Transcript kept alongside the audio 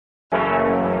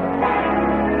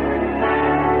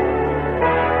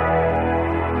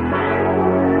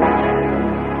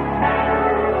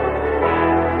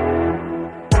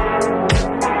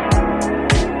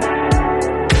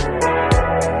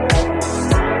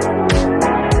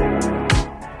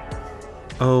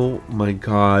my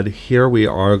God. Here we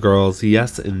are, girls.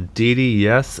 Yes, indeedy.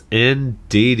 Yes,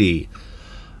 indeedy.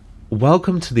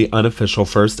 Welcome to the unofficial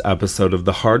first episode of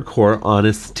the Hardcore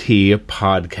Honest Tea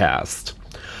podcast.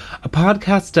 A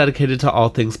podcast dedicated to all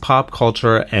things pop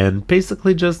culture and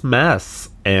basically just mess.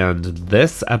 And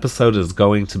this episode is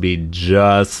going to be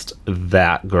just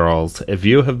that, girls. If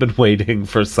you have been waiting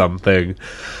for something,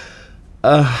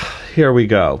 here we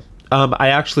go. I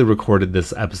actually recorded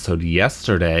this episode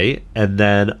yesterday, and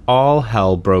then all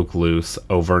hell broke loose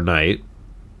overnight,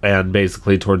 and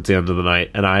basically towards the end of the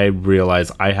night, and I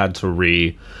realized I had to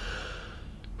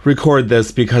record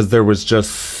this because there was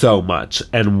just so much,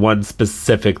 and one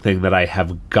specific thing that I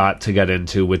have got to get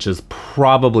into, which is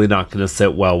probably not going to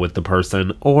sit well with the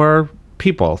person or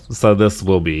people, so this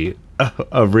will be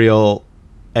a real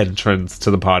entrance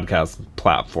to the podcast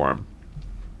platform.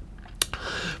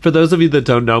 For those of you that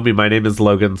don't know me, my name is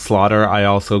Logan Slaughter. I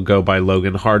also go by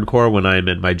Logan Hardcore when I'm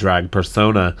in my drag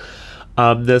persona.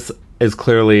 This is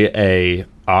clearly a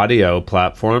audio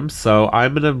platform, so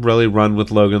I'm going to really run with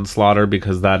Logan Slaughter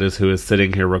because that is who is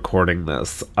sitting here recording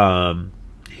this.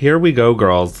 Here we go,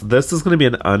 girls. This is going to be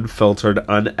an unfiltered,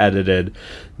 unedited,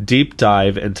 deep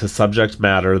dive into subject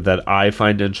matter that I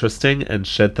find interesting and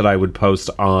shit that I would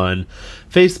post on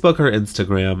Facebook or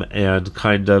Instagram and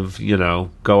kind of,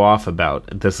 go off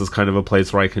about. This is kind of a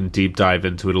place where I can deep dive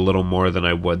into it a little more than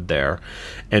I would there.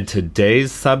 And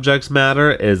today's subject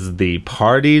matter is the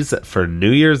parties for New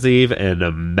Year's Eve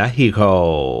in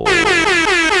Mexico.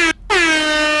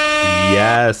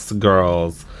 Yes,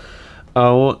 girls.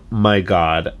 Oh my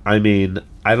God. I mean,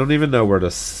 I don't even know where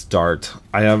to start.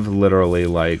 I have literally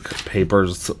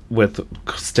papers with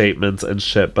statements and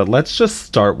shit, but let's just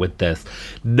start with this.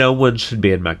 No one should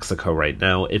be in Mexico right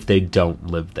now if they don't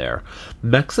live there.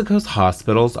 Mexico's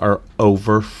hospitals are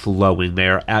overflowing. They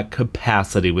are at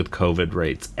capacity with COVID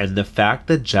rates. And the fact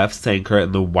that Jeff Sanker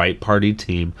and the White Party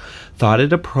team thought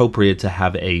it appropriate to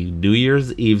have a New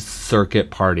Year's Eve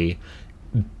circuit party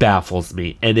baffles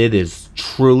me, and it is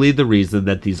truly the reason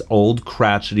that these old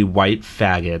crotchety white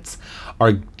faggots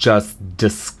are just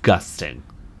disgusting.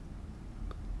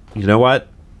 You know what?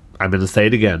 I'm going to say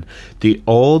it again. The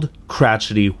old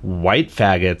crotchety white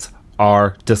faggots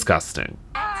are disgusting.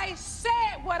 I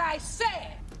said what I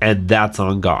said. And that's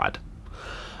on God.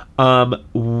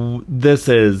 This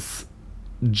is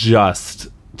just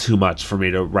too much for me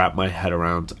to wrap my head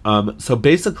around. So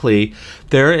basically,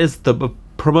 there is the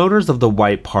promoters of the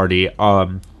White Party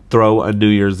throw a New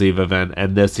Year's Eve event,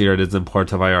 and this year it is in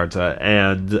Puerto Vallarta,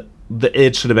 and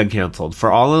it should have been canceled.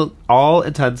 For all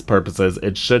intents purposes,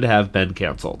 it should have been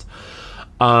canceled.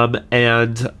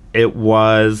 And it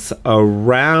was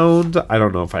around, I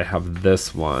don't know if I have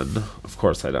this one. Of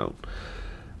course I don't.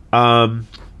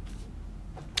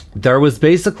 There was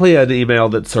basically an email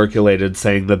that circulated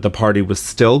saying that the party was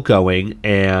still going,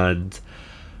 and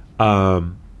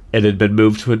it had been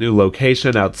moved to a new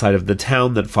location outside of the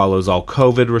town that follows all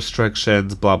COVID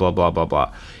restrictions, blah, blah, blah, blah,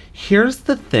 blah. Here's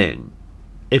the thing.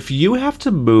 If you have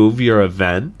to move your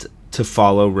event to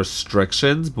follow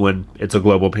restrictions when it's a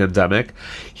global pandemic,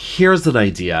 here's an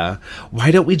idea.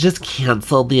 Why don't we just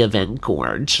cancel the event,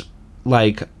 Gorge?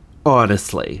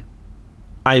 Honestly.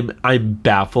 I'm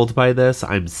baffled by this.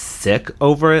 I'm sick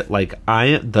over it. When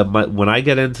I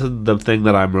get into the thing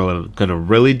that I'm going to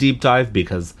really deep dive,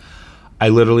 because I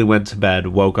literally went to bed,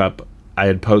 woke up, I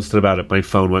had posted about it, my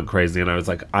phone went crazy, and I was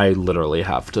like, I literally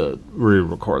have to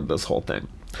re-record this whole thing.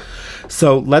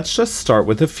 So let's just start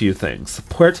with a few things.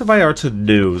 Puerto Vallarta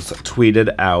News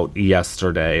tweeted out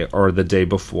yesterday, or the day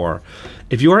before,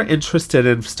 if you are interested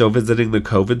in still visiting the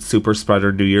COVID super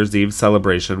spreader New Year's Eve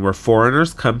celebration where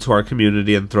foreigners come to our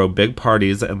community and throw big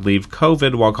parties and leave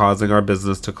COVID while causing our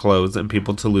business to close and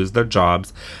people to lose their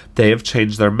jobs, they have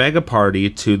changed their mega party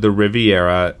to the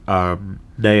Riviera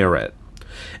Nayarit,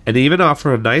 and even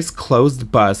offer a nice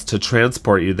closed bus to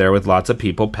transport you there with lots of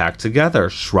people packed together.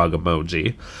 Shrug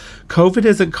emoji. COVID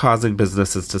isn't causing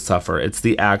businesses to suffer. It's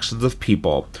the actions of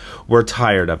people. We're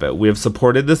tired of it. We have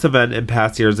supported this event in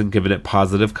past years and given it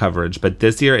positive coverage, but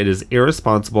this year it is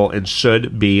irresponsible and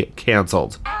should be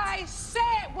canceled. I said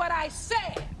what I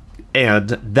said. And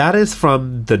that is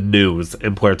from the news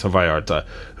in Puerto Vallarta,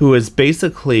 who is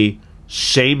basically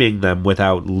shaming them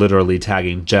without literally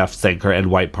tagging Jeff Sanker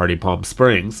and White Party Palm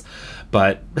Springs.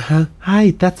 But,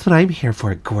 hi, that's what I'm here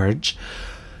for, Gorge.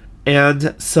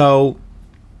 And so,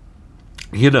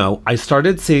 I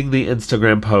started seeing the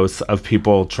Instagram posts of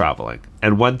people traveling.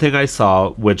 And one thing I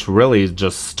saw, which really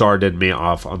just started me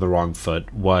off on the wrong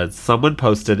foot, was someone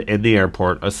posted in the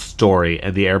airport a story,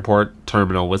 and the airport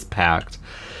terminal was packed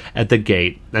at the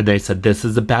gate. And they said, this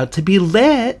is about to be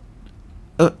lit.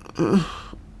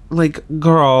 Like,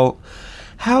 girl,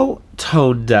 how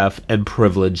tone deaf and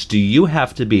privileged do you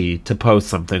have to be to post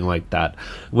something like that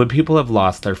when people have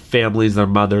lost their families, their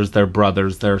mothers, their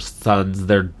brothers, their sons,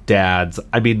 their dads?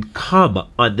 I mean, come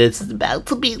on, this is about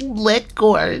to be lit,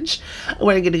 Gorge.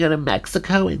 We're gonna go to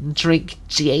Mexico and drink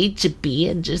GHB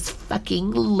and just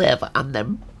fucking live on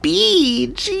the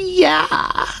beach.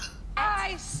 Yeah.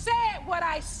 I said what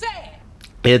I said.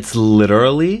 It's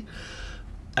literally...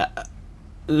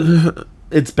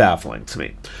 it's baffling to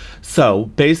me. So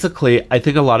basically, I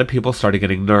think a lot of people started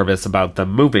getting nervous about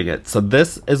them moving it. So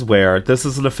this is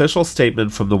an official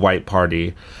statement from the White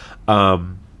Party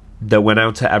that went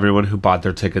out to everyone who bought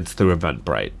their tickets through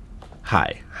Eventbrite.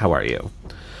 Hi, how are you?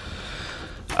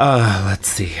 Let's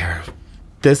see here.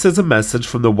 This is a message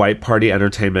from the White Party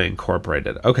Entertainment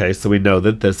Incorporated. Okay, so we know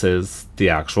that this is the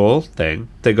actual thing.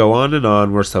 They go on and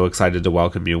on. We're so excited to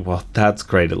welcome you. Well, that's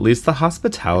great. At least the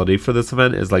hospitality for this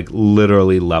event is like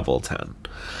literally level 10.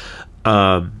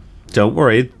 Don't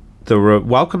worry. The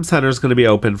Welcome Center is going to be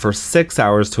open for 6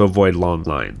 hours to avoid long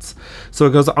lines. So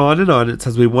it goes on and on. It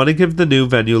says, we want to give the new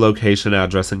venue location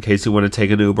address in case you want to take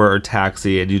an Uber or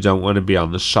taxi and you don't want to be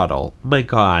on the shuttle. My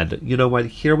God, you know what?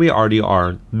 Here we already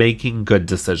are making good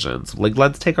decisions. Like,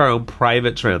 let's take our own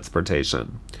private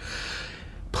transportation.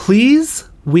 Please,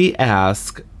 we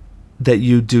ask that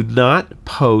you do not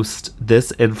post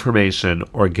this information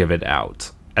or give it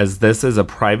out, as this is a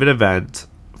private event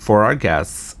for our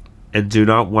guests and do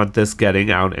not want this getting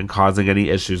out and causing any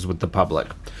issues with the public.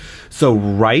 So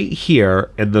right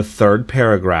here in the third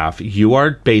paragraph, you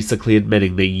are basically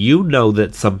admitting that you know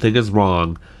that something is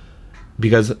wrong,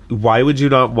 because why would you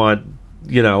not want,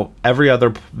 every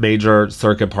other major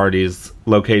circuit party's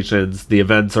locations, the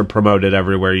events are promoted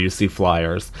everywhere, you see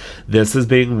flyers. This is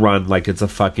being run like it's a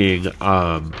fucking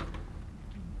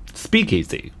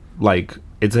speakeasy. Like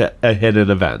it's a hidden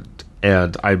event.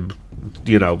 And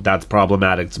that's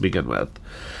problematic to begin with.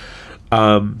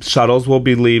 Shuttles will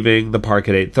be leaving the park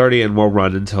at 8:30 and will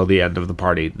run until the end of the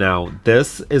party. Now,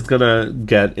 this is going to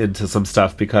get into some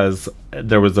stuff because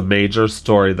there was a major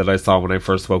story that I saw when I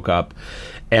first woke up.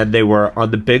 And they were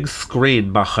on the big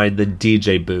screen behind the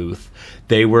DJ booth.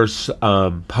 They were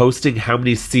posting how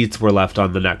many seats were left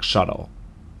on the next shuttle.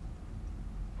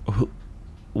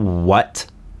 What?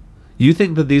 You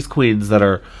think that these queens that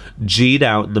are G'd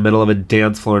out in the middle of a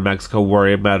dance floor in Mexico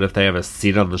worry about if they have a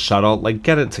seat on the shuttle? Like,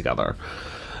 get it together.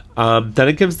 Then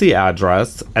it gives the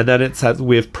address, and then it says,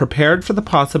 we have prepared for the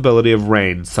possibility of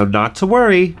rain, so not to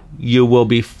worry, you will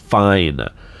be fine.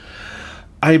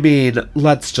 I mean,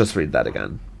 let's just read that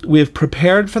again. We have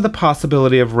prepared for the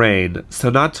possibility of rain, so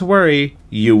not to worry,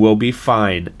 you will be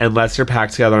fine, unless you're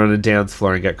packed together on a dance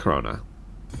floor and get corona.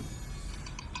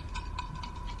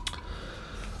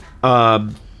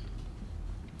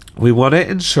 We want to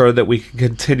ensure that we can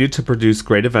continue to produce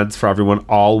great events for everyone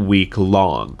all week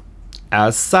long.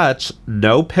 As such,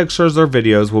 no pictures or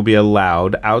videos will be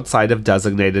allowed outside of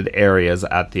designated areas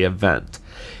at the event.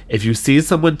 If you see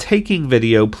someone taking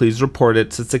video, please report it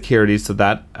to security so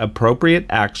that appropriate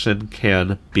action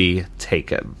can be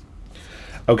taken.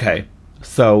 Okay,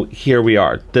 so here we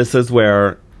are. This is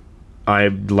where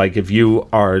I'm like, if you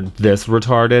are this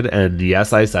retarded, and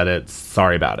yes, I said it,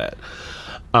 sorry about it,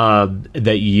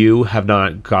 that you have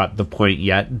not got the point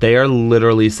yet. They are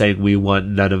literally saying we want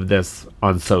none of this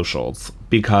on socials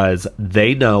because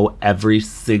they know every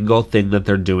single thing that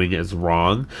they're doing is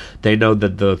wrong. They know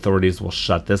that the authorities will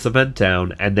shut this event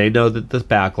down, and they know that the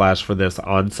backlash for this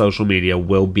on social media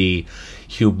will be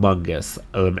humongous.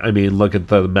 I mean, look at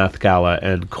the Meth Gala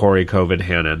and Corey COVID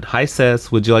Hannon. Hi,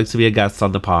 sis. Would you like to be a guest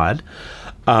on the pod?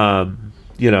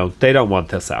 They don't want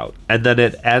this out. And then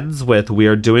it ends with, we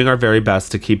are doing our very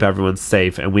best to keep everyone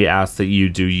safe, and we ask that you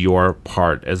do your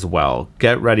part as well.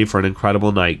 Get ready for an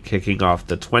incredible night kicking off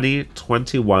the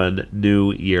 2021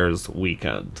 New Year's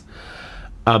weekend.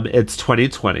 It's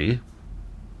 2020.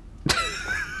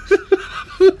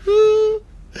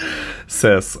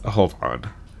 Sis, hold on.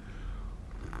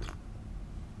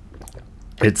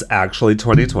 It's actually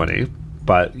 2020,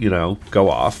 but, go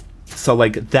off. So,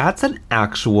 that's an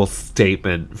actual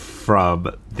statement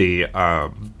from the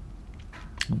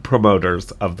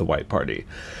promoters of the White Party.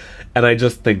 And I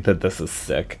just think that this is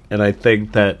sick. And I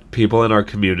think that people in our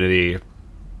community,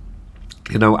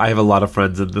 I have a lot of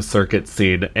friends in the circuit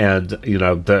scene, and,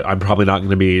 I'm probably not going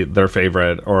to be their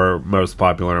favorite or most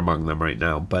popular among them right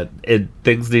now, but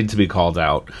things need to be called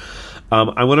out.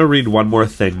 I want to read one more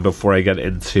thing before I get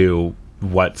into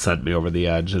what sent me over the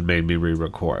edge and made me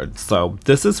re-record. So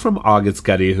this is from August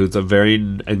Getty, who's a very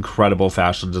incredible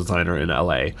fashion designer in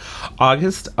LA.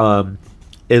 August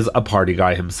is a party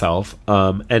guy himself,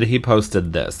 and he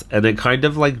posted this, and it kind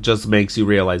of like just makes you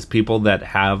realize people that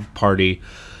have party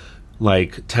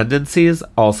like tendencies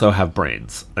also have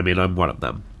brains. I mean, I'm one of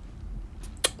them.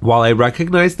 While I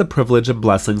recognize the privilege and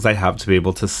blessings I have to be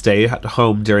able to stay at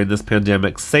home during this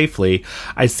pandemic safely,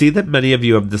 I see that many of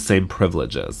you have the same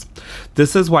privileges.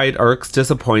 This is why it irks,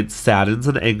 disappoints, saddens,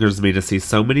 and angers me to see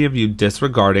so many of you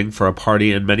disregarding for a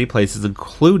party in many places,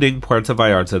 including Puerto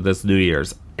Vallarta this New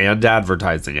Year's, and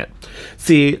advertising it.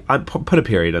 See, I put a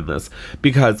period in this,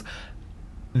 because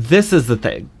this is the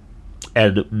thing.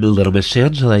 And little Miss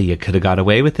Shangela, you could have got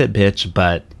away with it, bitch,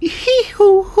 but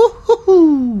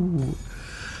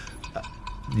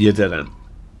you didn't.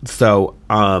 So,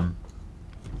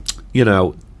 you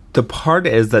know, the part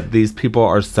is that these people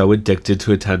are so addicted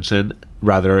to attention,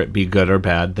 whether it be good or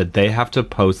bad, that they have to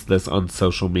post this on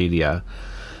social media.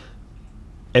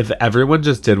 If everyone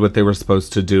just did what they were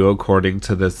supposed to do according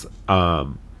to this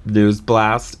news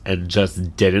blast and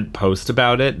just didn't post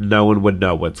about it, no one would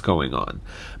know what's going on.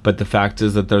 But the fact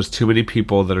is that there's too many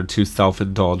people that are too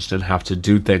self-indulged and have to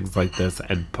do things like this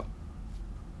and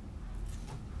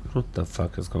what the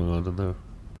fuck is going on in there?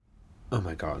 Oh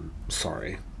my god,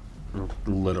 sorry.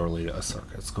 Literally a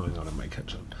circus going on in my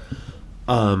kitchen.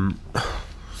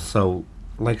 So,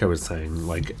 like I was saying,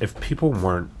 like, if people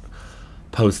weren't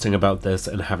posting about this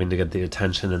and having to get the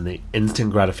attention and the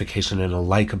instant gratification and a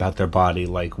like about their body,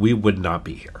 like, we would not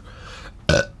be here.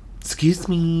 Excuse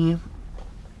me.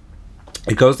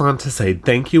 It goes on to say,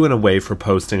 thank you in a way for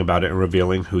posting about it and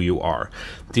revealing who you are.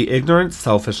 The ignorance,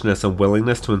 selfishness, and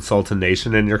willingness to insult a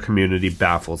nation and your community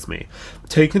baffles me.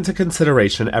 Take into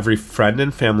consideration every friend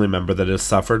and family member that has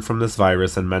suffered from this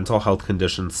virus and mental health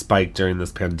conditions spiked during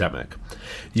this pandemic.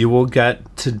 You will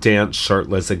get to dance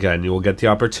shirtless again. You will get the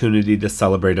opportunity to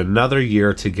celebrate another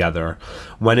year together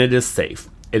when it is safe.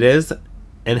 It is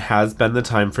and has been the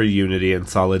time for unity and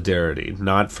solidarity,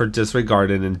 not for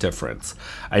disregard and indifference.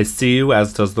 I see you,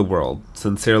 as does the world.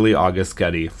 Sincerely, August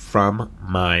Getty, from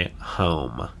my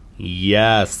home.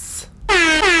 Yes.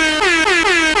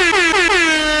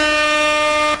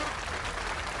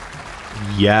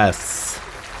 Yes.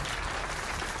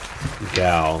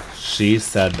 Gal, she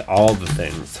said all the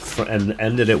things and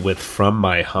ended it with from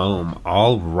my home.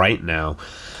 All right now.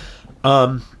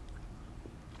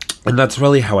 And that's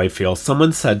really how I feel.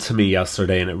 Someone said to me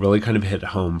yesterday, and it really kind of hit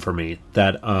home for me,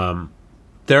 that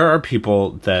there are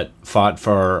people that fought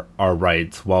for our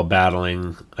rights while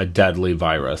battling a deadly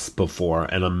virus before,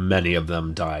 and many of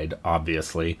them died,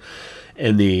 obviously,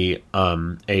 in the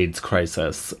AIDS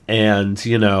crisis. And,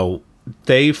 you know,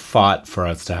 they fought for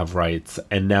us to have rights,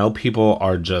 and now people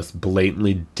are just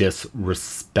blatantly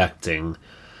disrespecting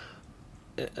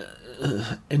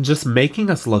and just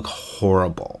making us look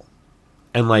horrible.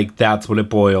 And, like, that's what it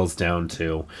boils down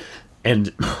to.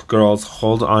 And, girls,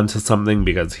 hold on to something,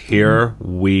 because here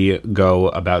we go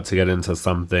about to get into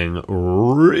something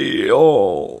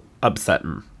real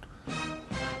upsetting.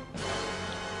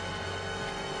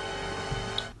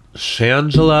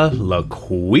 Shangela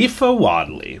Laquifa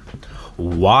Wadley,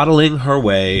 waddling her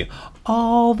way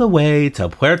all the way to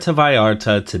Puerto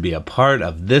Vallarta to be a part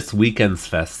of this weekend's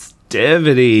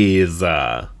festivities.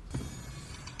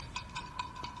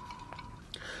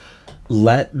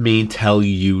 Let me tell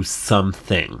you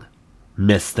something,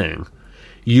 Miss Thing.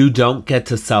 You don't get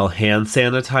to sell hand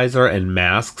sanitizer and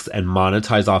masks and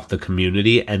monetize off the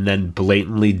community and then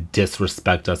blatantly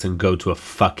disrespect us and go to a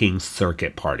fucking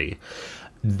circuit party.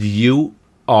 You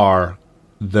are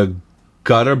the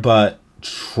gutter butt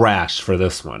trash for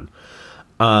this one.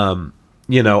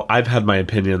 You know, I've had my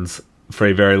opinions for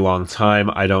a very long time.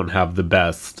 I don't have the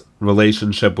best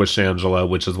relationship with Shangela,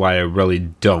 which is why I really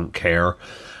don't care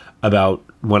about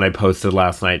when I posted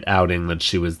last night outing that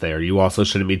she was there. You also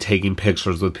shouldn't be taking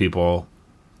pictures with people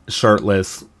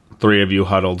shirtless, three of you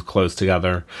huddled close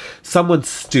together. Someone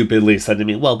stupidly said to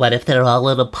me, well, what if they're all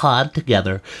in a pod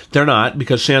together? They're not,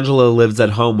 because Shangela lives at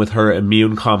home with her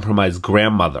immune-compromised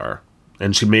grandmother,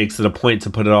 and she makes it a point to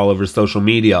put it all over social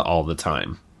media all the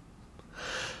time.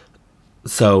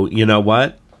 So, you know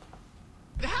what?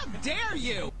 How dare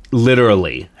you?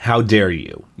 Literally, how dare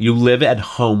you? You live at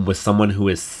home with someone who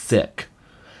is sick.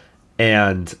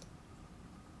 And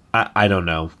I don't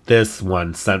know. This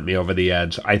one sent me over the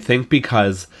edge. I think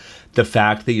because the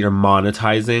fact that you're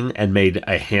monetizing and made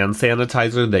a hand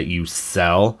sanitizer that you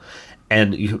sell,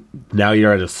 and now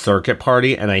you're at a circuit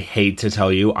party, and I hate to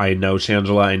tell you, I know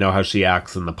Shangela, I know how she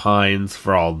acts in the Pines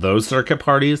for all those circuit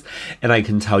parties, and I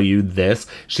can tell you this,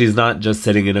 she's not just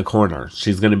sitting in a corner.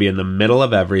 She's going to be in the middle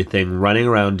of everything, running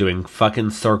around doing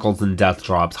fucking circles and death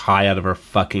drops high out of her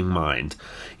fucking mind.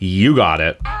 You got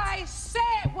it. I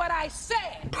said said what I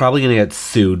said. Probably going to get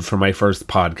sued for my first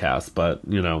podcast, but,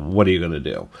 you know, what are you going to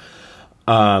do?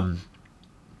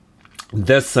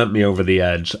 This sent me over the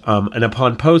edge. And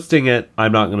upon posting it,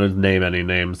 I'm not going to name any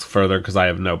names further because I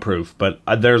have no proof, but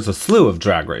there's a slew of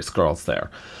Drag Race girls there.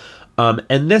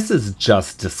 And this is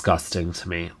just disgusting to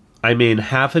me. I mean,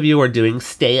 half of you are doing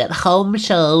stay-at-home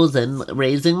shows and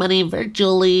raising money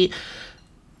virtually,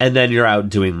 and then you're out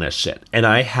doing this shit. And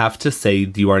I have to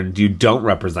say, you don't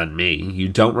represent me. You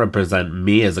don't represent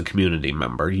me as a community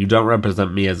member. You don't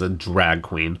represent me as a drag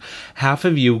queen. Half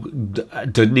of you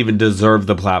didn't even deserve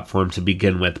the platform to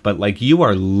begin with, but, like, you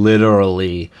are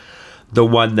literally the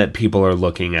one that people are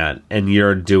looking at, and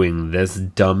you're doing this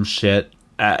dumb shit.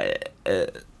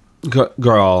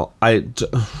 Girl,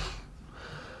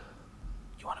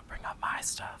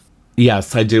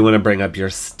 yes, I do want to bring up your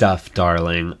stuff,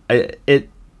 darling.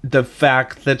 The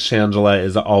fact that Shangela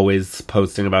is always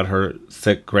posting about her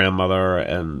sick grandmother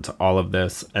and all of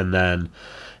this, and then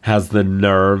has the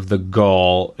nerve, the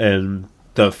gall, and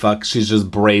the fuck she's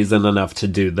just brazen enough to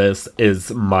do this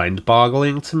is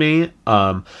mind-boggling to me.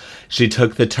 She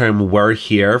took the term "we're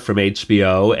here" from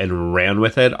HBO and ran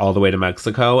with it all the way to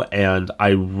Mexico, and I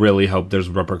really hope there's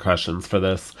repercussions for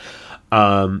this.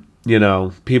 You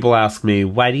know, people ask me,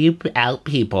 why do you out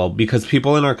people? Because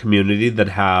people in our community that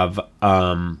have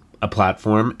a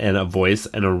platform and a voice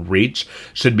and a reach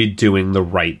should be doing the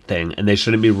right thing, and they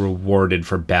shouldn't be rewarded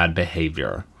for bad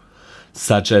behavior,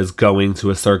 such as going to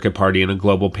a circuit party in a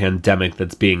global pandemic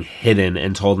that's being hidden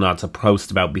and told not to post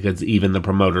about because even the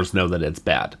promoters know that it's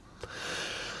bad.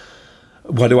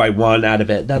 What do I want out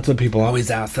of it? That's what people always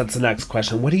ask. That's the next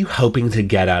question. What are you hoping to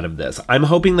get out of this? I'm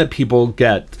hoping that people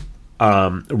get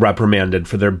reprimanded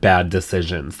for their bad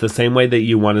decisions. The same way that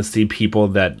you want to see people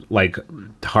that, like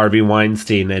Harvey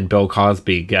Weinstein and Bill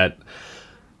Cosby, get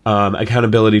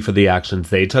accountability for the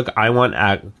actions they took. I want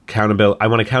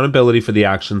accountability for the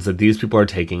actions that these people are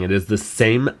taking. It is the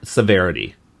same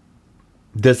severity.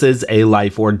 This is a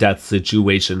life or death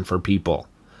situation for people.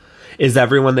 Is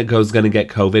everyone that goes going to get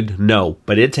COVID? No,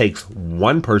 but it takes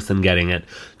one person getting it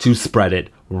to spread it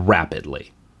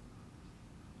rapidly.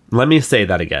 Let me say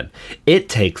that again. It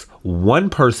takes one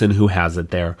person who has it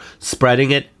there,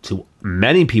 spreading it to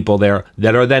many people there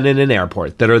that are then in an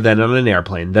airport, that are then on an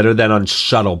airplane, that are then on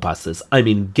shuttle buses. I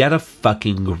mean, get a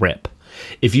fucking grip.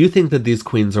 If you think that these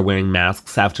queens are wearing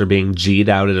masks after being G'd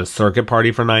out at a circuit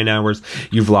party for 9 hours,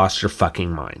 you've lost your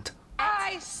fucking mind.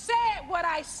 I said what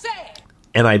I said.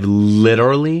 And I've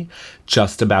literally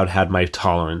just about had my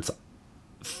tolerance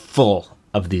full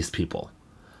of these people.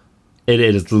 It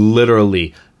is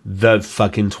literally the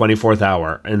fucking 24th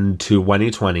hour into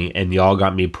 2020, and y'all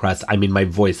got me pressed. I mean, my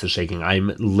voice is shaking.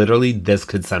 I'm literally, this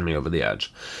could send me over the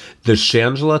edge. The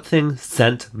Shangela thing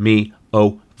sent me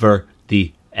over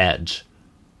the edge.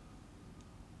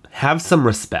 Have some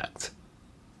respect.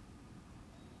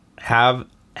 Have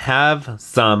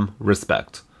some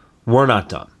respect. We're not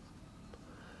dumb.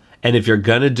 And if you're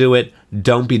gonna do it,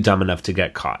 don't be dumb enough to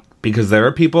get caught. Because there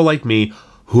are people like me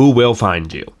who will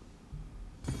find you.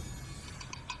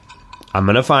 I'm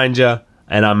going to find you,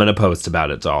 and I'm going to post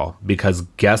about it, doll. Because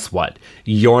guess what?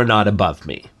 You're not above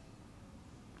me.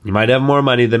 You might have more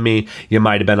money than me. You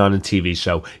might have been on a TV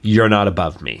show. You're not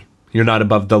above me. You're not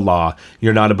above the law.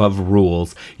 You're not above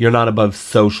rules. You're not above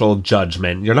social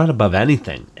judgment. You're not above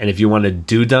anything. And if you want to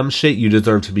do dumb shit, you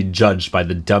deserve to be judged by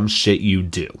the dumb shit you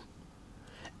do.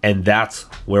 And that's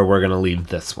where we're going to leave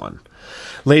this one.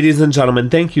 Ladies and gentlemen,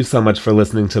 thank you so much for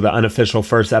listening to the unofficial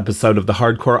first episode of the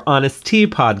Hardcore Honest Tea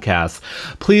podcast.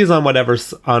 Please, on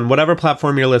whatever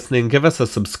platform you're listening, give us a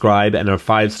subscribe and a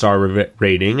 5-star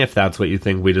rating if that's what you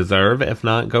think we deserve. If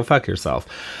not, go fuck yourself.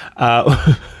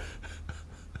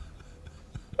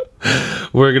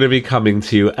 We're going to be coming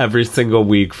to you every single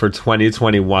week for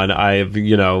 2021. I've,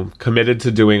 committed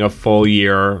to doing a full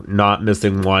year, not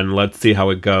missing one. Let's see how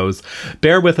it goes.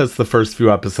 Bear with us the first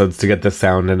few episodes to get the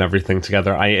sound and everything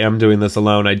together. I am doing this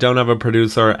alone. I don't have a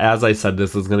producer. As I said,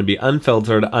 this is going to be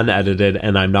unfiltered, unedited,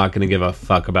 and I'm not going to give a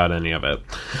fuck about any of it.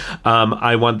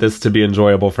 I want this to be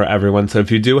enjoyable for everyone. So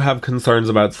if you do have concerns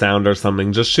about sound or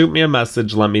something, just shoot me a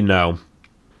message. Let me know.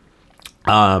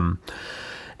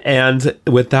 And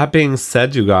with that being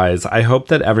said, you guys, I hope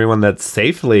that everyone that's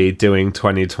safely doing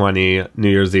 2020 New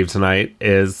Year's Eve tonight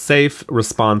is safe,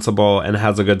 responsible, and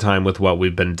has a good time with what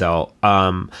we've been dealt.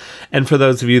 And for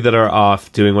those of you that are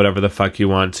off doing whatever the fuck you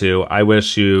want to, I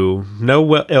wish you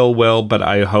no ill will, but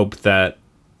I hope that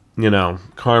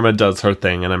Karma does her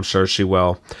thing, and I'm sure she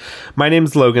will. My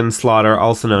name's Logan Slaughter,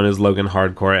 also known as Logan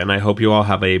Hardcore, and I hope you all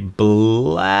have a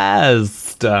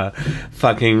blessed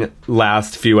fucking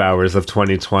last few hours of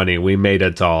 2020. We made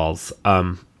it, dolls.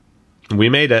 We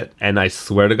made it, and I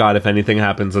swear to God, if anything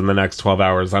happens in the next 12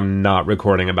 hours, I'm not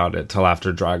recording about it till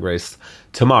after Drag Race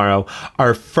tomorrow.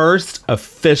 Our first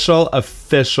official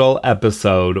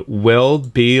episode will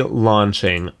be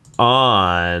launching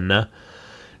on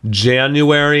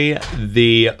January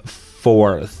the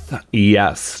 4th.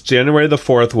 Yes, January the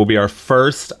 4th will be our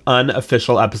first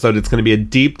unofficial episode. It's going to be a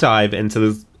deep dive into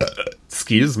this.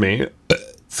 Excuse me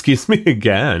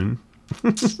again.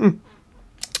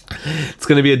 It's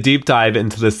going to be a deep dive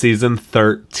into the season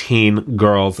 13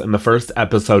 girls in the first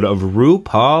episode of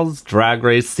RuPaul's Drag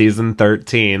Race season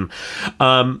 13.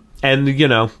 And,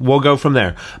 we'll go from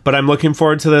there. But I'm looking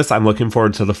forward to this. I'm looking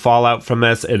forward to the fallout from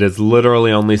this. It is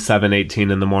literally only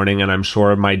 7:18 in the morning, and I'm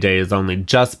sure my day has only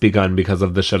just begun because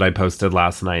of the shit I posted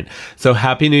last night. So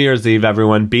happy New Year's Eve,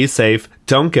 everyone. Be safe.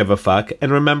 Don't give a fuck.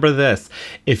 And remember this.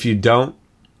 If you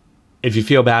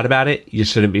feel bad about it, you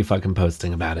shouldn't be fucking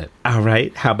posting about it. All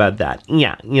right? How about that?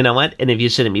 Yeah, you know what? And if you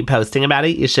shouldn't be posting about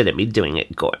it, you shouldn't be doing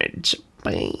it, Gorge.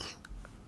 Bye.